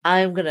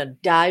I'm going to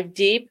dive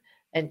deep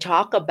and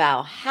talk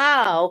about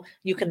how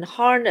you can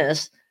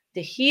harness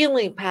the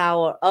healing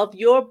power of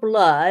your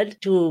blood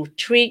to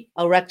treat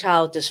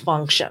erectile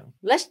dysfunction.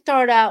 Let's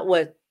start out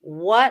with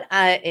what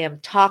I am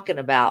talking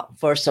about,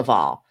 first of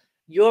all.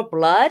 Your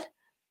blood?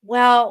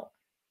 Well,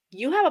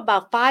 you have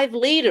about 5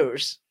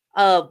 liters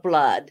of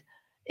blood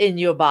in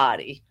your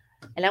body.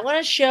 And I want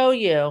to show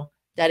you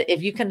that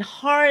if you can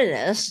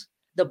harness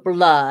the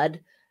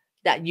blood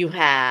that you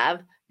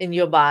have in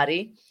your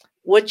body,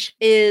 which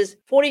is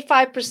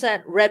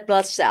 45% red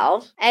blood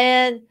cells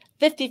and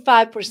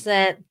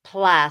 55%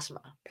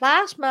 plasma.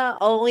 Plasma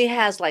only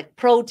has like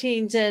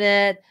proteins in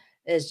it,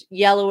 is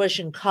yellowish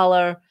in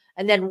color,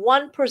 and then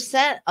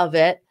 1% of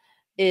it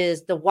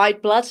is the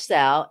white blood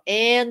cell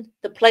and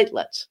the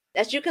platelets.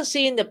 As you can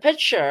see in the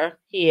picture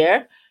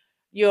here,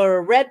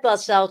 your red blood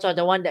cells are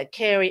the one that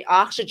carry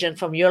oxygen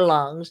from your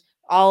lungs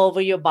all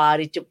over your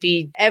body to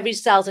feed every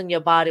cells in your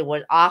body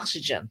with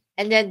oxygen.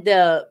 And then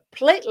the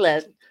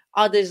platelets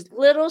are these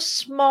little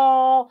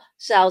small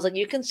cells, and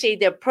you can see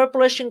they're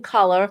purplish in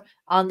color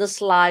on the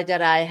slide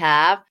that I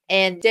have.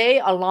 And they,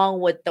 along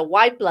with the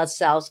white blood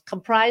cells,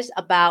 comprise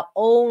about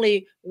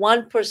only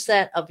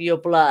 1% of your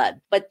blood.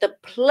 But the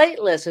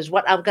platelets is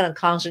what I'm going to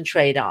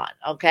concentrate on,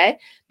 okay?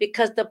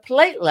 Because the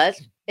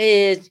platelets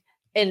is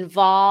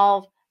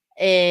involved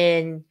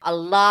in a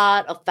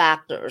lot of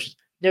factors.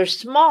 They're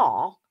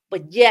small,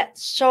 but yet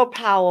so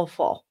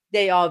powerful.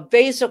 They are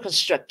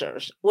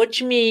vasoconstrictors,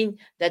 which mean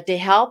that they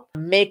help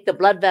make the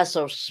blood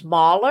vessels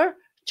smaller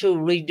to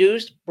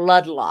reduce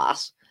blood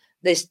loss.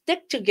 They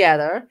stick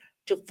together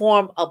to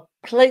form a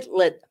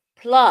platelet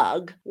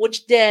plug,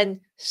 which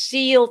then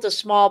seal the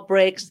small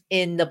breaks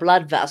in the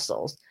blood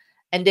vessels.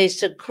 And they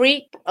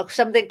secrete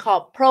something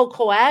called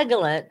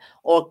procoagulant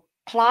or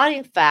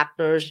clotting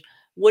factors,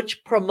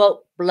 which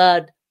promote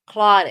blood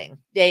clotting.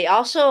 They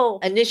also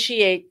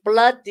initiate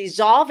blood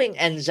dissolving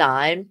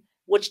enzyme,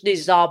 which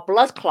dissolve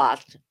blood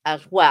clots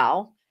as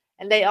well.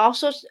 And they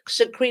also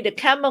secrete a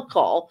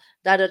chemical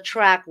that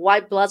attract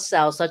white blood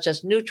cells such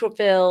as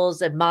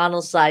neutrophils and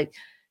monocytes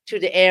to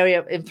the area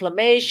of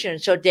inflammation.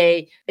 So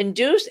they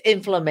induce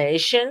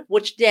inflammation,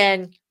 which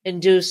then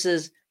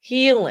induces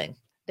healing.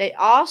 They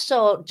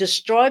also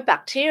destroy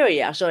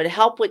bacteria, so it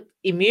helps with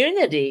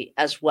immunity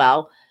as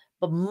well.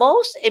 But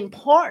most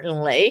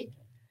importantly,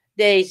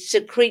 they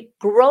secrete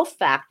growth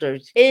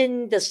factors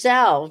in the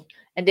cell,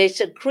 and they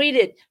secrete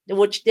it,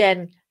 which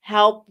then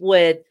help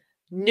with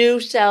new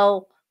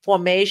cell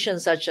formation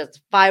such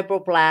as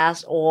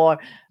fibroblasts or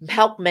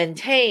help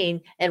maintain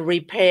and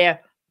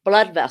repair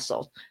blood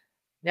vessels.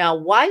 Now,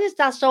 why is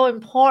that so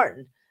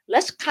important?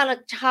 Let's kind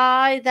of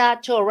tie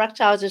that to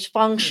erectile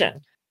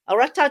dysfunction.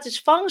 Erectile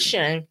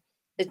dysfunction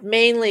is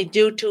mainly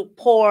due to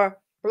poor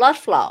blood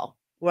flow,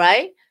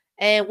 right?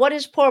 And what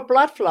is poor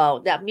blood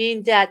flow? That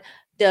means that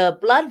the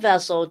blood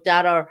vessels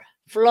that are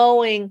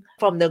flowing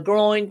from the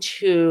groin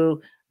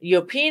to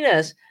your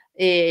penis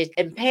is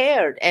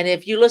impaired. And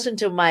if you listen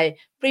to my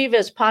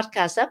previous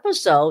podcast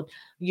episode,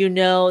 you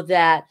know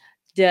that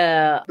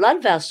the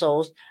blood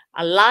vessels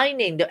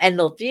aligning the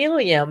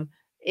endothelium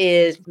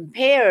is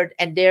impaired,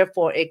 and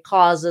therefore it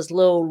causes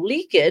little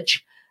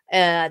leakage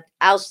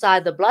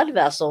outside the blood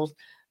vessels,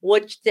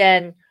 which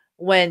then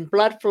when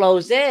blood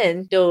flows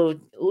in, the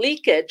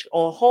leakage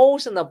or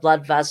holes in the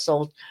blood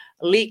vessels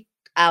leak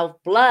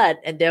out blood,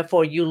 and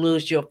therefore you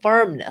lose your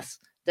firmness.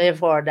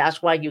 Therefore,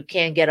 that's why you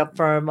can't get a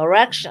firm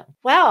erection.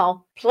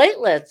 Well,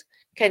 platelets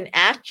can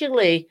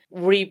actually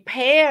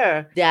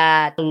repair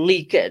that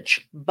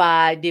leakage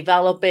by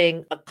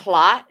developing a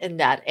clot in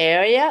that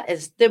area and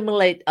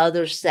stimulate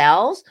other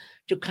cells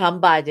to come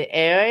by the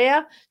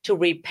area to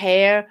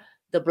repair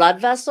the blood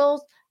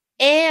vessels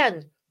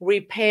and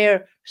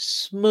repair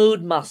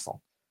smooth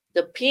muscle.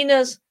 The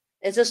penis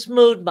is a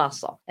smooth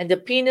muscle, and the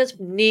penis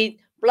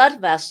needs blood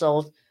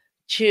vessels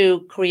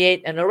to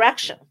create an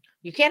erection.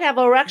 You can't have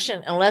an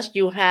erection unless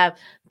you have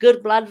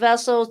good blood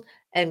vessels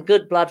and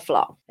good blood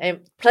flow. And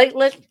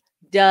platelet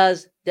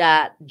does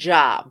that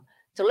job.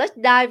 So let's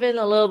dive in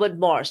a little bit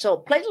more.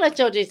 So platelets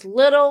are these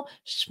little,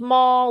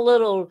 small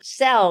little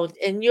cells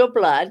in your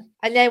blood.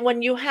 And then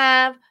when you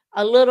have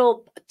a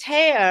little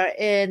tear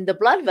in the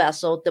blood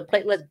vessel, the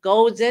platelet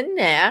goes in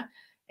there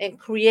and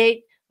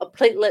create a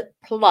platelet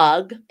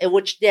plug,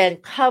 which then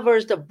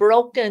covers the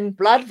broken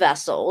blood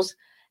vessels.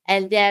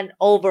 And then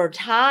over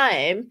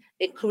time,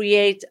 it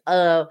creates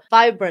a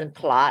fibrin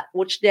clot,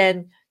 which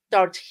then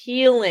starts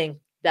healing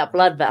that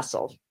blood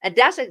vessel. And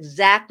that's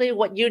exactly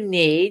what you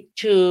need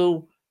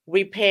to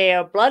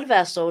repair blood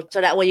vessels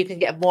so that way you can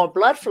get more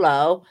blood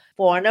flow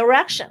for an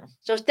erection.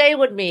 So stay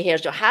with me here.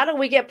 So how do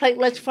we get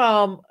platelets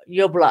from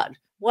your blood?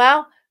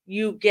 Well,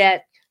 you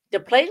get the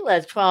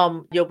platelets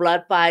from your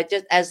blood by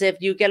just as if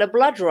you get a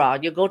blood draw.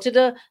 You go to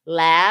the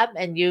lab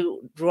and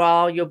you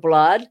draw your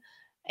blood.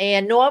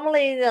 And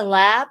normally in the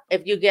lab,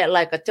 if you get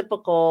like a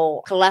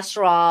typical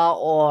cholesterol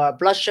or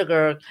blood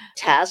sugar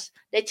test,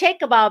 they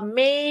take about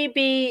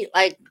maybe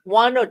like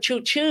 1 or 2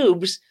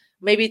 tubes,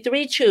 maybe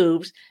 3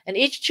 tubes, and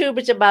each tube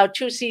is about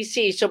 2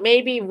 cc. So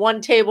maybe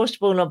 1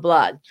 tablespoon of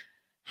blood.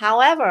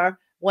 However,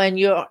 when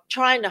you're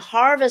trying to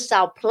harvest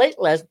out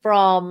platelets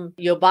from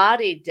your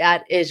body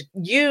that is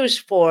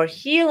used for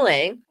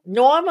healing,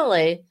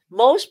 normally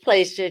most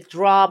places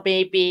draw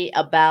maybe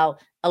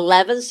about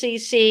 11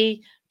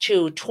 cc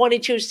to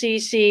 22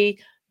 cc,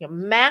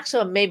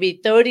 maximum maybe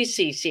 30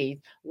 cc.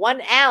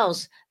 1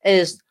 ounce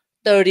is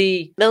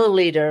 30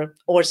 milliliter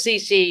or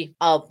cc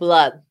of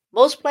blood.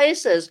 Most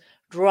places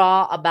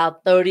draw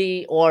about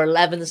 30 or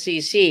 11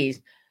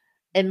 cc's.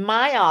 In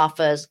my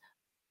office,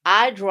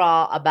 I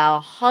draw about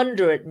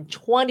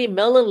 120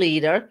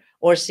 milliliter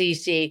or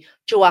cc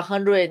to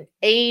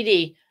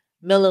 180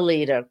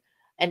 milliliter.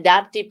 And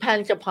that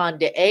depends upon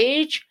the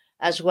age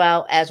as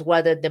well as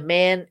whether the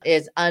man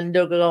is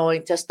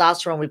undergoing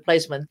testosterone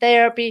replacement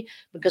therapy.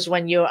 Because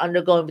when you're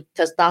undergoing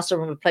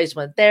testosterone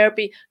replacement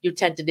therapy, you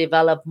tend to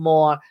develop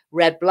more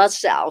red blood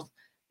cells.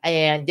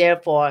 And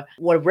therefore,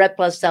 with red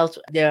blood cells,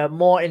 they're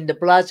more in the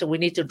blood. So we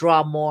need to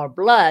draw more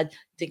blood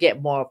to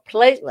get more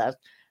platelets.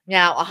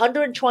 Now,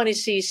 120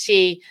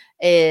 cc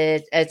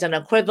is an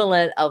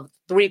equivalent of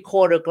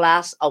 3/4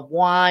 glass of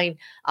wine.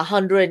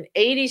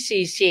 180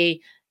 cc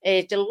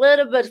is a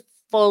little bit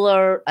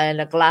fuller than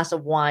a glass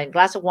of wine.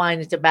 Glass of wine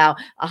is about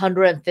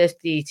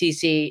 150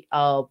 cc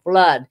of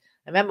blood.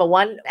 Remember,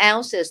 1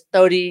 ounce is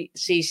 30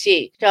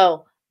 cc.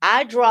 So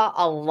I draw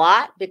a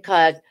lot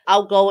because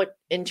I'll go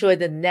into it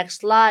the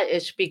next slide.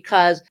 It's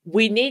because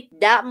we need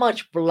that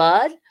much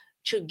blood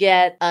to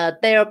get a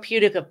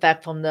therapeutic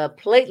effect from the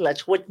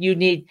platelets, which you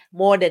need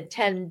more than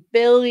 10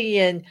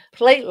 billion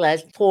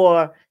platelets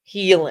for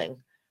healing.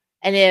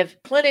 And if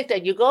clinic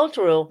that you go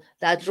through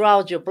that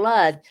draws your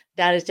blood,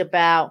 that is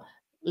about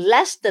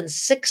less than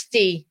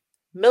 60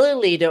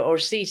 milliliter or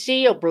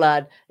cc of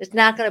blood, it's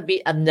not going to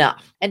be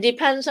enough. And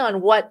depends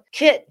on what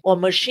kit or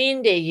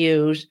machine they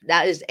use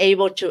that is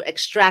able to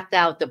extract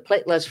out the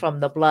platelets from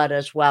the blood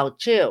as well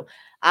too.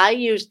 I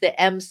use the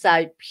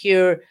EMSITE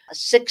Pure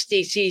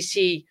 60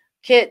 cc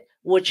kit,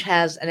 which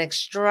has an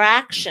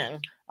extraction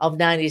of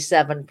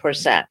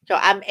 97%. So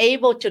I'm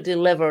able to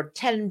deliver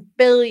 10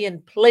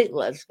 billion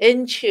platelets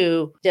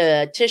into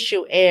the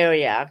tissue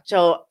area.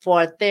 So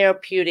for a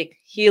therapeutic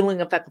healing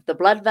effect of the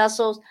blood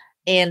vessels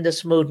and the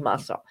smooth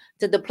muscle.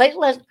 So the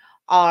platelets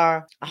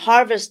are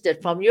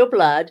harvested from your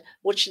blood,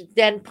 which is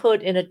then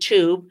put in a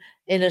tube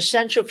in a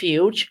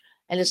centrifuge,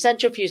 and the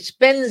centrifuge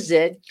spins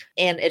it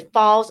and it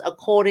falls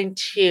according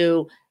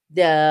to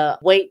the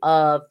weight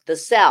of the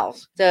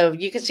cells. So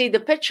you can see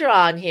the picture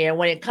on here.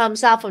 When it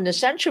comes out from the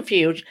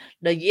centrifuge,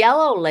 the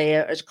yellow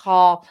layer is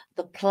called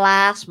the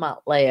plasma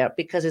layer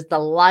because it's the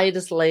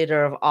lightest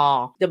layer of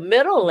all. The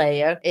middle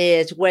layer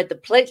is where the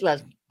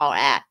platelets are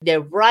at.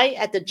 They're right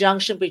at the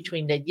junction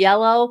between the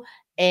yellow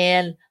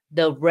and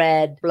the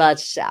red blood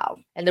cells.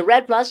 And the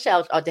red blood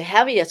cells are the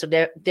heaviest,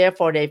 so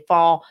therefore they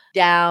fall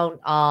down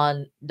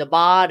on the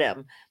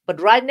bottom.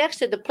 But right next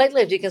to the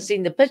platelets, you can see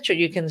in the picture,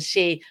 you can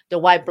see the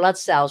white blood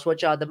cells,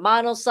 which are the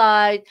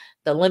monocytes,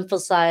 the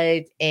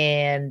lymphocytes,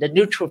 and the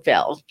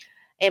neutrophils.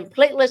 And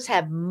platelets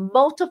have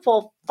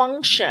multiple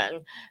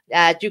functions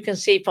that you can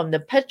see from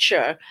the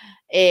picture.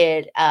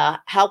 It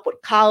helps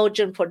with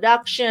collagen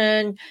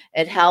production.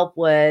 It helps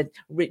with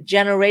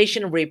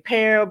regeneration,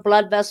 repair of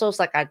blood vessels,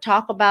 like I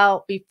talked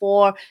about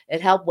before.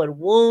 It helps with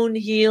wound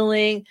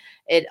healing.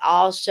 It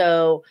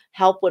also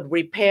helps with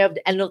repair of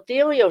the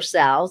endothelial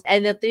cells.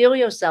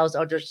 Endothelial cells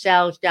are the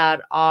cells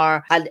that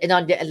are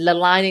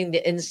lining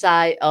the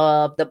inside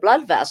of the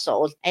blood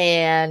vessels.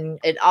 And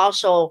it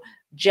also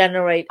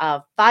generate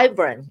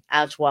fibrin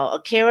as well,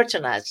 a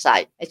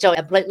keratinocyte. And so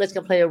platelets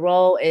can play a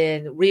role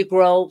in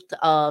regrowth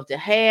of the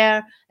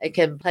hair. It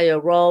can play a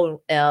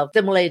role in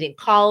stimulating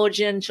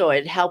collagen, so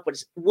it helps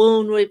with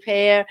wound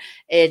repair.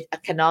 It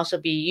can also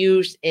be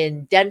used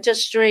in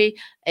dentistry.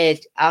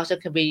 It also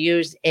can be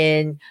used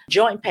in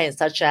joint pain,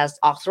 such as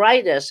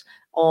arthritis,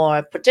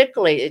 or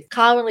particularly it's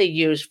commonly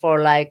used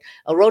for like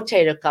a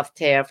rotator cuff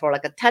tear, for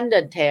like a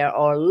tendon tear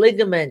or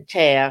ligament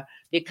tear,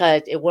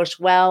 because it works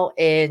well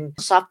in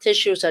soft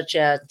tissue such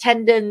as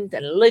tendons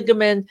and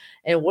ligament.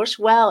 And it works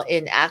well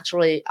in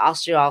actually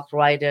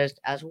osteoarthritis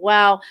as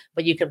well.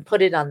 But you can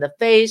put it on the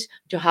face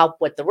to help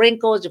with the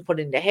wrinkles. You put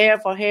it in the hair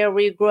for hair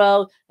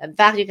regrowth. In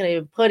fact, you can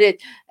even put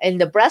it in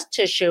the breast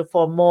tissue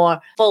for more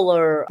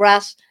fuller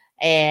breasts.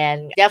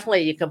 And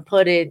definitely you can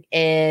put it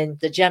in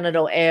the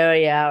genital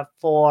area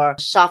for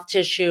soft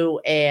tissue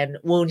and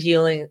wound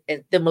healing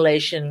and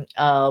stimulation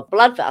of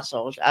blood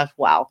vessels as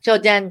well. So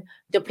then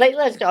the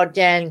platelets are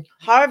then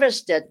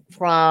harvested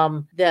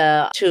from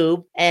the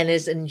tube and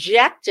is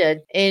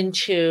injected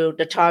into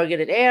the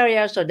targeted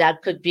area. So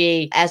that could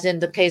be, as in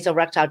the case of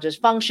erectile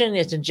dysfunction,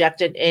 it's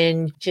injected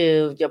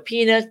into your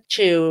penis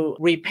to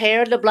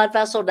repair the blood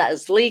vessel that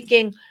is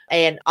leaking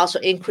and also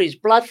increase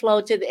blood flow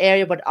to the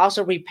area, but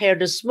also repair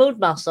the smooth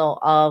muscle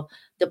of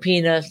the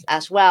penis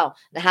as well.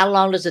 Now, how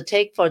long does it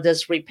take for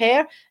this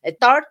repair? It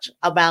starts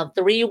about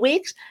 3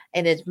 weeks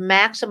and it's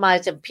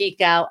maximized and peak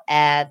out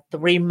at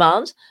 3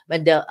 months,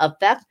 when the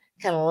effect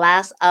can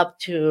last up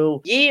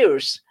to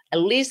years at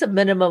least a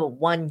minimum of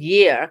 1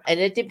 year. And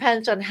it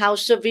depends on how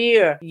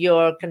severe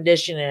your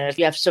condition is. If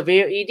you have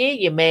severe ED,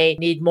 you may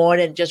need more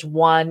than just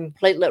one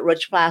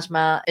platelet-rich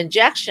plasma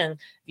injection.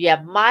 If you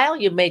have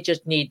mild, you may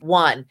just need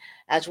one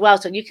as well.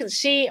 So you can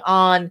see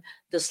on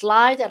the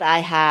slide that I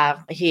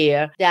have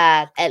here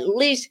that at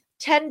least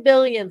 10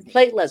 billion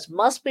platelets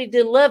must be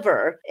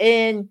delivered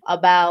in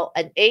about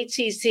an 8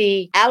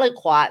 cc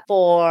aliquot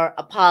for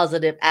a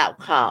positive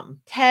outcome.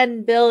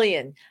 10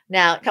 billion.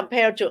 Now,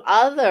 compared to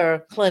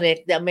other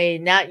clinics that may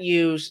not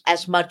use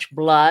as much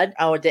blood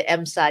or the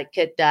EMSITE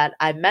kit that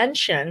I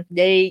mentioned,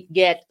 they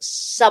get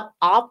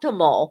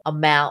suboptimal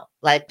amount,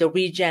 like the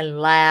Regen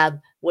Lab,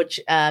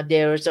 which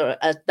there's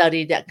a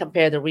study that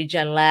compared the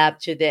Regen Lab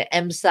to the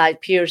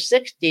EMSITE Pure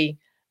 60.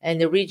 And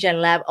the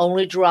Regen Lab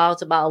only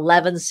draws about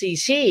 11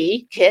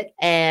 cc kit,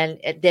 and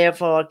it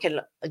therefore can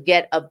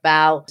get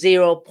about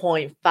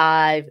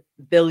 0.5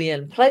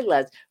 billion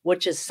platelets,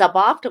 which is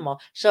suboptimal.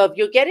 So if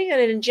you're getting an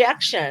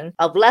injection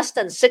of less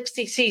than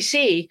 60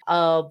 cc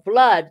of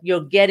blood, you're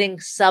getting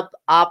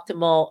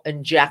suboptimal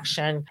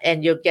injection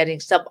and you're getting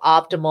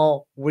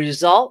suboptimal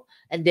result,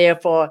 and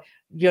therefore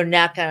you're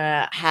not going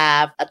to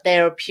have a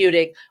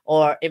therapeutic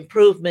or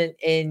improvement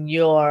in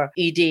your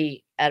ED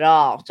at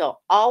all. So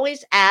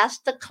always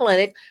ask the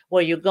clinic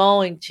where you're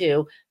going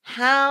to,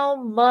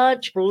 how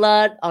much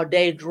blood are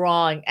they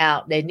drawing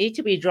out? They need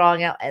to be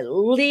drawing out at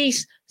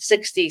least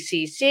 60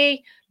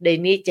 cc. They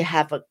need to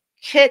have a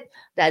kit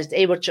that is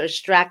able to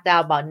extract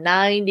out about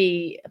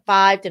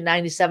 95 to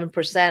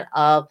 97%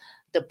 of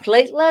the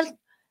platelet.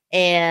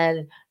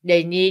 And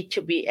they need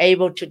to be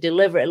able to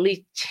deliver at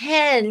least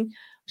 7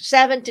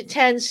 to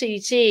 10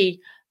 cc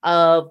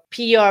of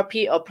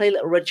PRP or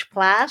platelet-rich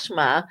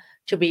plasma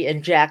to be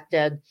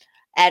injected.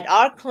 At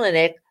our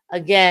clinic,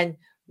 again,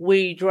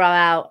 we draw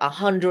out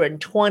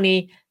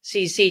 120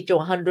 cc to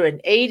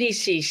 180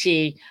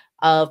 cc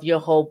of your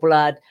whole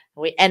blood.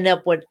 We end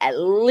up with at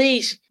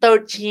least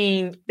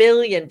 13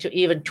 billion to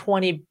even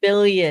 20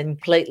 billion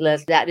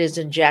platelets that is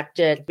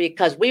injected,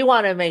 because we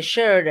want to make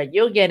sure that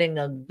you're getting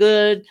a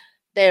good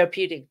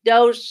therapeutic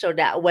dose, so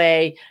that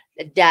way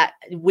that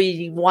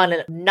we want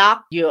to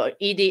knock your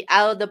ED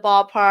out of the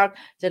ballpark,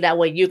 so that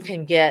way you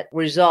can get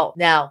results.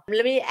 Now,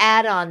 let me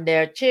add on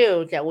there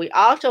too that we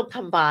also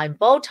combine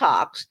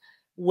Botox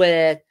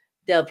with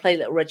the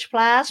platelet-rich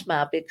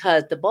plasma,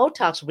 because the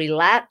Botox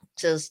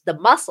relaxes the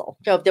muscle.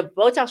 So if the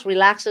Botox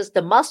relaxes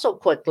the muscle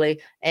quickly,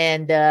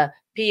 and the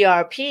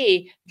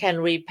PRP can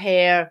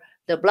repair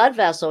the blood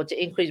vessel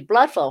to increase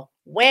blood flow,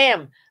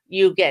 wham,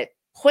 you get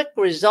quick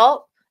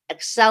result,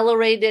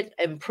 accelerated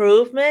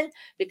improvement,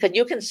 because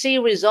you can see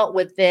result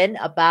within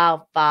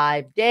about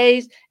 5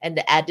 days. And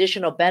the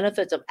additional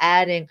benefits of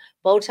adding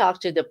Botox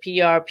to the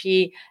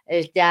PRP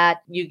is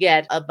that you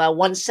get about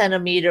 1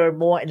 centimeter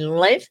more in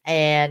length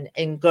and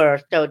in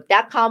girth. So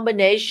that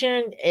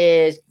combination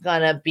is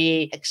going to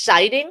be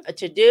exciting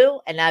to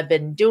do. And I've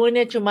been doing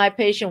it to my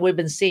patient. We've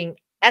been seeing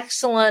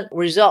excellent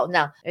result.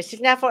 Now, it's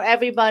not for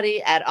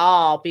everybody at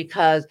all,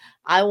 because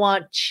I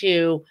want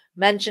to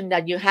mention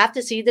that you have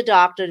to see the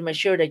doctor to make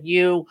sure that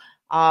you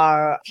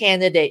are a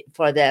candidate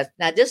for this.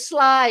 Now, this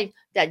slide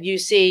that you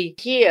see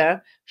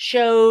here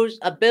shows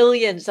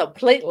billions of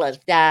platelets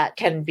that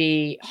can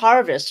be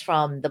harvested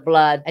from the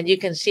blood. And you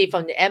can see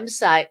from the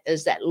EMSITE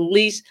is at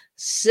least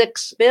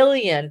 6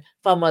 billion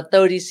from a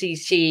 30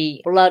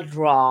 cc blood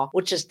draw,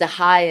 which is the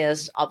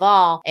highest of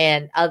all.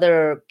 And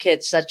other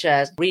kits such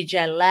as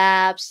Regen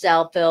Lab,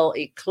 CellFill,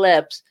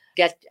 Eclipse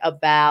get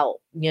about,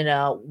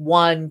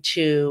 1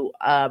 to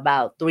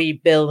about 3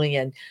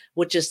 billion,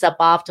 which is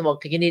suboptimal,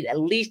 because you need at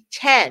least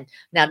 10.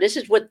 Now, this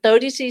is with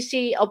 30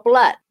 cc of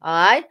blood. All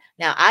right.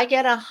 Now, I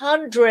get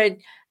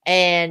 120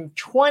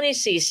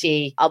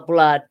 cc of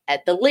blood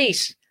at the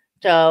least.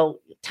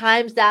 So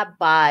times that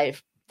by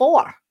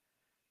 4.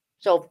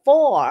 So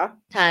 4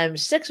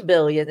 times 6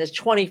 billion is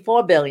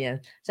 24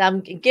 billion. So I'm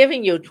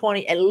giving you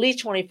at least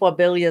 24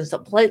 billions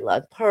of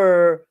platelets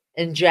per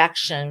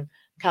injection,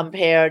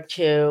 compared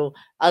to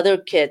other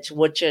kits,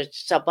 which are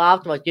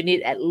suboptimal. You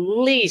need at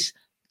least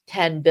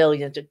 10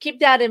 billion. So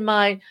keep that in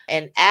mind,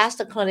 and ask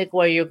the clinic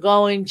where you're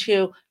going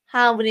to,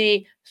 how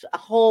many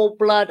whole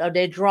blood are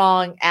they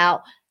drawing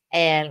out,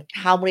 and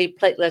how many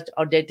platelets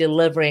are they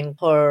delivering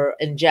per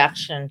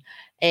injection.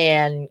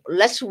 And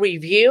let's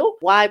review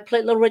why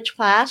platelet-rich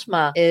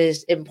plasma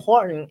is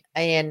important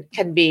and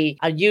can be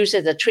used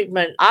as a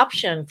treatment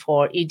option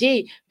for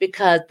ED,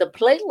 because the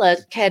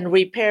platelets can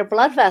repair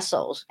blood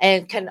vessels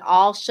and can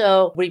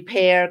also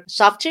repair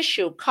soft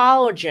tissue,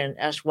 collagen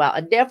as well.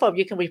 And therefore, if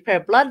you can repair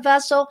blood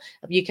vessel,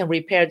 if you can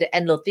repair the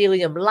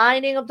endothelium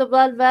lining of the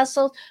blood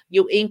vessels,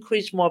 you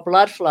increase more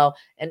blood flow.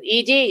 And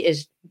ED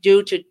is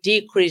due to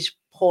decreased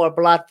poor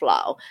blood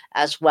flow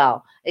as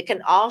well. It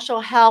can also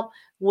help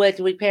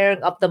with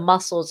repairing of the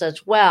muscles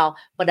as well.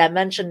 But I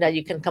mentioned that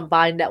you can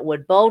combine that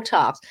with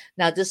Botox.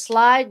 Now, the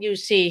slide you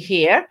see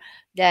here,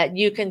 that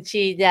you can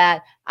see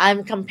that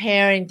I'm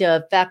comparing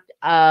the effect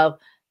of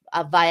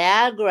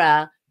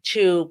Viagra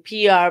to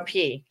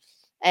PRP.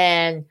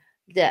 And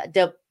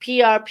the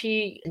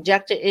PRP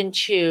injected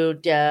into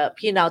the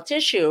penile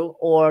tissue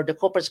or the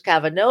corpus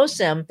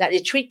cavernosum, that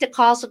it treats the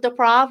cause of the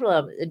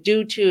problem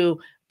due to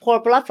poor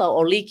blood flow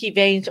or leaky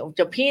veins of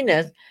the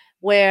penis,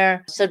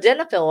 where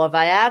sildenafil or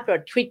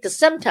Viagra treat the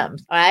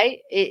symptoms, right?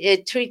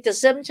 It treats the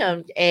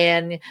symptoms,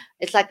 and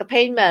it's like a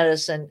pain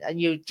medicine.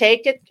 You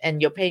take it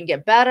and your pain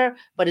get better,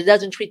 but it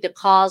doesn't treat the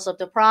cause of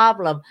the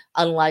problem,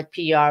 unlike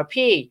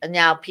PRP. And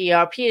now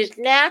PRP is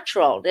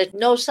natural. There's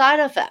no side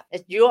effect.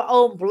 It's your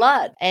own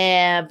blood.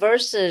 And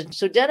versus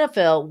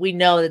sildenafil, we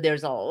know that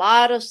there's a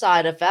lot of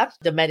side effects.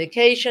 The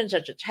medications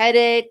such as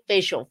headache,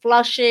 facial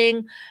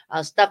flushing,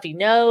 stuffy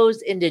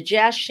nose,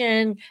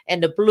 indigestion,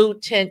 and the blue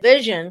tint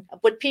vision.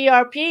 With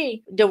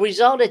PRP, the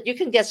result is you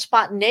can get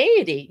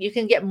spontaneity, you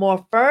can get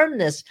more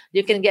firmness,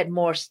 you can get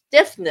more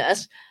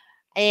stiffness,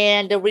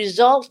 and the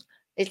result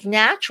is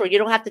natural. You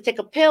don't have to take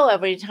a pill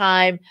every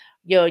time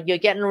you're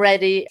getting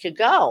ready to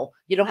go.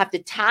 You don't have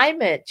to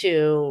time it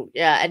to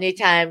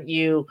anytime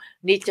you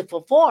need to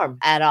perform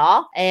at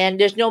all. And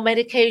there's no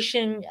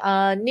medication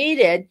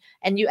needed.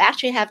 And you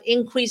actually have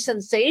increased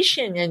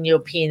sensation in your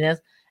penis.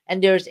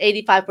 And there's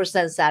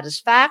 85%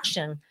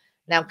 satisfaction.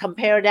 Now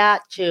compare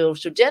that to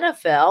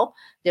sildenafil.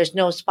 There's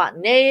no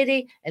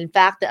spontaneity. In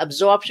fact, the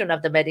absorption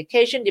of the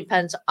medication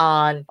depends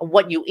on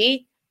what you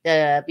eat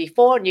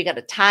before, and you got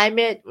to time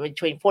it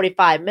between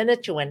 45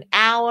 minutes to an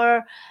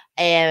hour.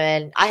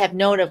 And I have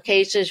known of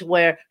cases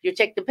where you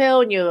take the pill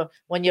and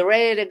when you're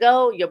ready to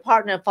go, your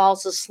partner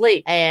falls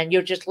asleep and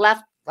you're just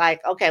left like,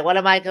 okay, what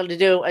am I going to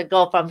do and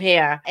go from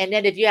here? And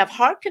then if you have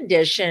heart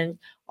condition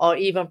or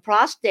even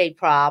prostate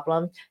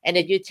problem, and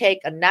if you take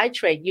a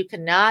nitrate, you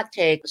cannot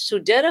take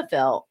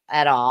sildenafil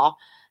at all.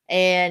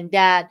 And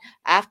that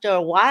after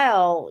a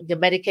while, the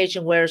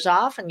medication wears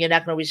off and you're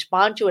not going to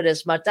respond to it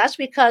as much. That's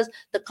because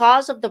the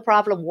cause of the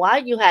problem why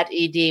you had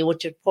ED,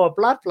 which is poor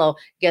blood flow,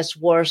 gets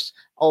worse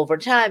over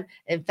time.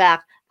 In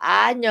fact,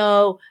 I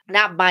know,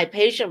 not my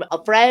patient,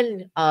 a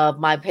friend of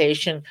my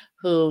patient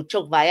who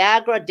took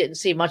Viagra, didn't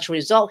see much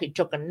result. He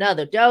took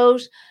another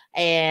dose.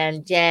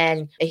 And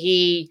then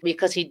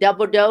because he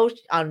double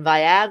dosed on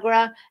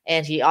Viagra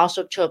and he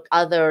also took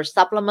other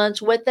supplements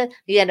with it,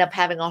 he ended up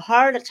having a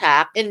heart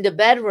attack in the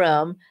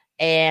bedroom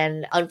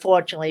and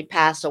unfortunately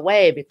passed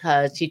away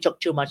because he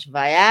took too much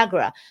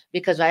Viagra.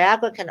 Because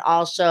Viagra can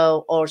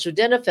also, or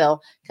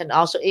sildenafil, can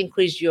also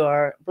increase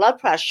your blood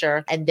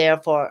pressure and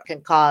therefore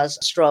can cause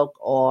stroke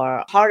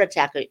or heart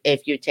attack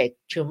if you take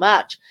too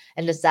much.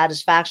 And the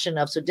satisfaction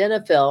of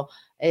sildenafil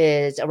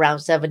is around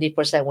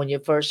 70% when you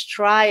first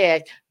try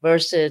it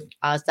versus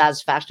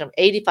satisfaction of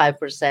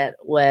 85%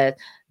 with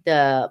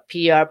the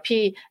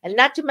PRP. And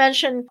not to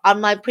mention, on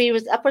my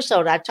previous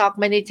episode, I talked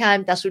many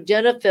times that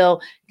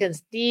sildenafil can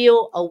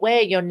steal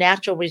away your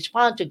natural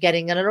response to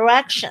getting an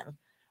erection.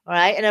 All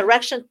right. An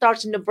erection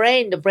starts in the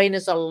brain. The brain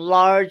is the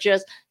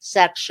largest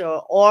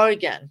sexual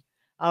organ.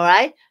 All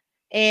right.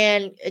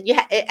 And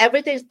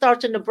everything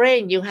starts in the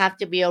brain. You have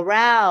to be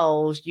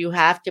aroused. You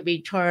have to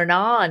be turned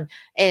on.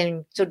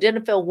 And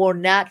sildenafil will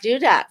not do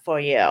that for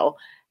you.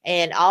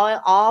 And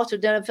all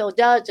sildenafil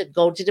does is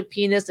go to the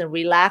penis and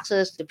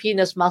relaxes the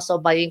penis muscle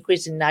by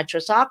increasing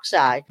nitrous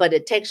oxide. But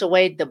it takes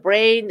away the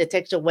brain. It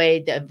takes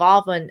away the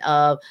involvement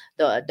of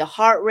the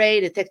heart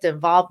rate. It takes the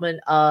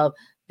involvement of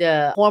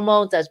the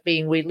hormones that's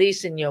being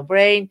released in your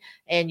brain,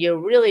 and you're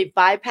really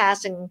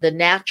bypassing the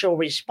natural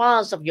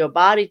response of your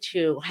body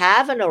to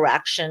have an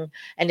erection.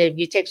 And if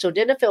you take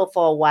sildenafil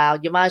for a while,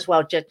 you might as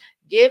well just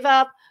give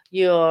up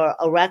your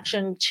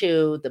erection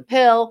to the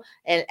pill,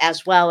 and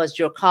as well as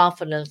your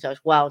confidence as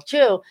well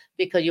too,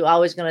 because you're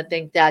always going to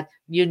think that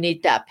you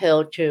need that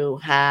pill to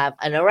have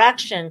an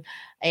erection.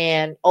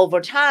 And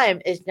over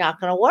time, it's not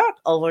going to work.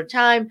 Over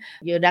time,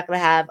 you're not going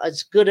to have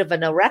as good of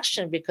an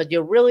erection because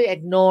you're really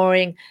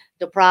ignoring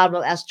the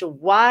problem as to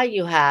why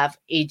you have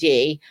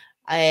ED,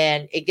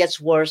 and it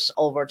gets worse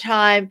over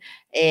time.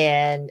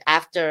 And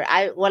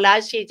what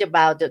I see is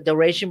about the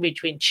duration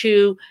between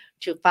 2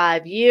 to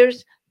 5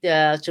 years,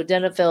 the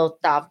sildenafil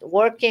stopped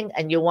working,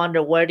 and you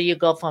wonder, where do you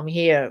go from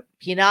here?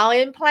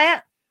 Penile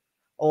implant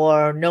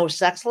or no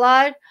sex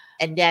life?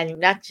 And then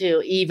not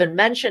to even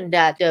mention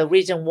that the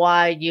reason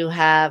why you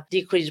have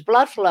decreased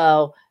blood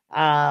flow,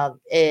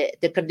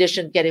 the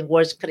condition getting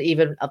worse could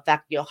even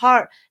affect your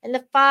heart. And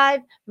the 5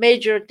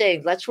 major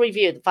things, let's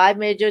review the 5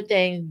 major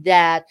things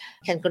that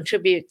can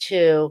contribute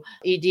to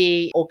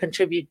ED or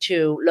contribute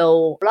to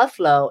low blood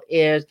flow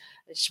is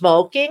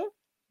smoking,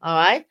 all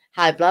right,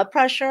 high blood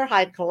pressure,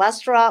 high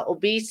cholesterol,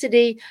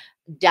 obesity,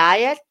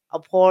 diet, a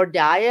poor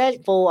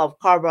diet full of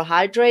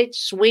carbohydrates,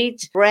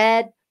 sweets,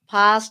 bread,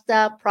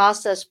 pasta,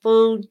 processed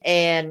food,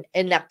 and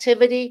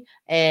inactivity,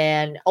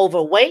 and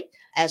overweight,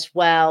 as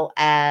well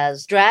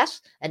as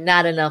stress and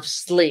not enough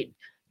sleep.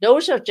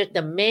 Those are just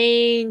the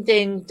main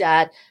things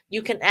that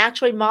you can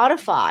actually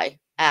modify,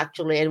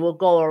 and will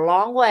go a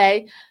long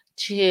way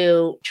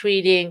to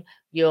treating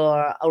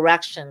your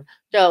erection.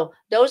 So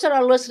those that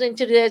are listening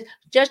to this,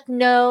 just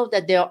know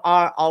that there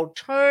are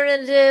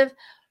alternatives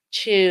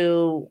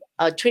to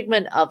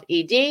treatment of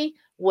ED,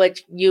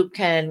 which you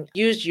can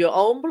use your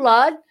own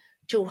blood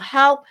to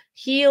help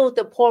heal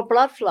the poor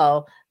blood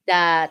flow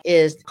that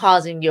is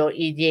causing your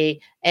ED,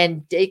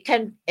 and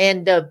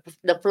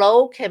the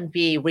flow can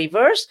be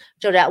reversed,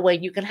 so that way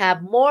you can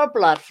have more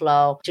blood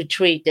flow to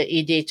treat the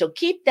ED. So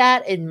keep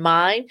that in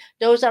mind.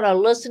 Those that are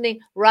listening,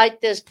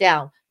 write this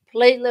down.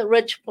 Platelet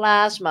rich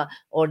plasma,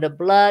 or the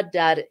blood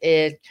that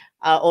is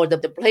or the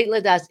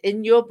platelet that's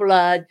in your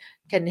blood,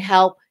 can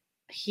help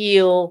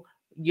heal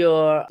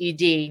your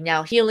ED.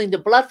 Now, healing the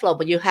blood flow,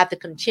 but you have to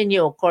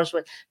continue, of course,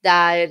 with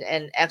diet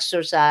and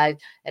exercise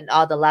and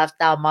all the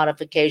lifestyle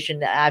modification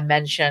that I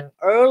mentioned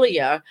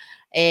earlier.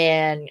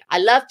 And I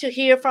love to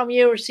hear from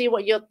you or see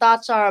what your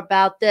thoughts are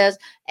about this,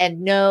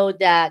 and know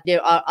that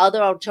there are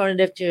other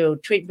alternatives to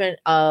treatment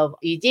of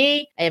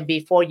ED. And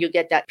before you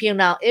get that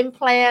penile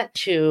implant,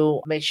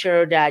 to make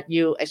sure that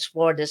you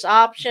explore this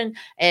option.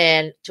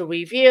 And to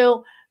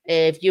review,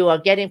 if you are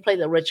getting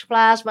platelet-rich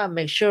plasma,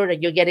 make sure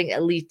that you're getting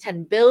at least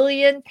 10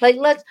 billion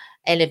platelets.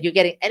 And if you're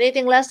getting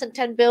anything less than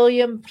 10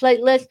 billion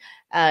platelets,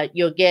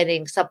 you're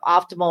getting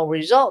suboptimal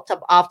results.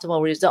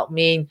 Suboptimal result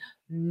mean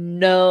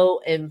no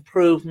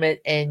improvement,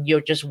 and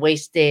you're just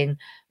wasting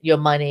your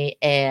money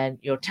and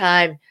your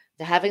time.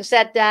 So having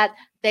said that,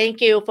 thank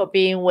you for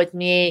being with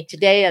me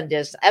today on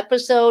this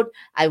episode.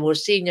 I will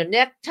see you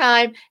next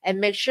time,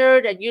 and make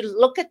sure that you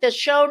look at the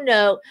show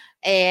note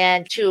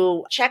and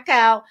to check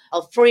out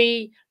a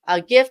free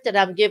gift that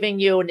I'm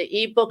giving you in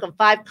the ebook on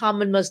 5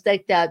 common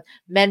mistakes that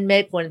men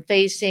make when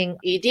facing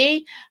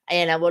ED.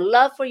 And I would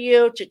love for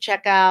you to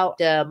check out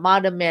the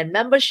Modern Man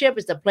membership.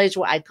 It's the place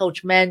where I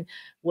coach men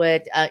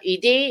with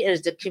ED. It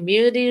is the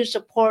community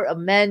support of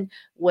men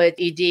with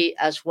ED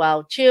as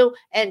well too.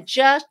 And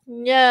just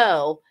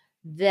know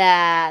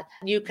that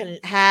you can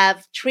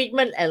have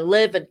treatment and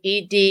live an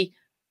ED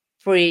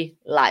free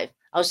life.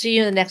 I'll see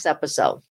you in the next episode.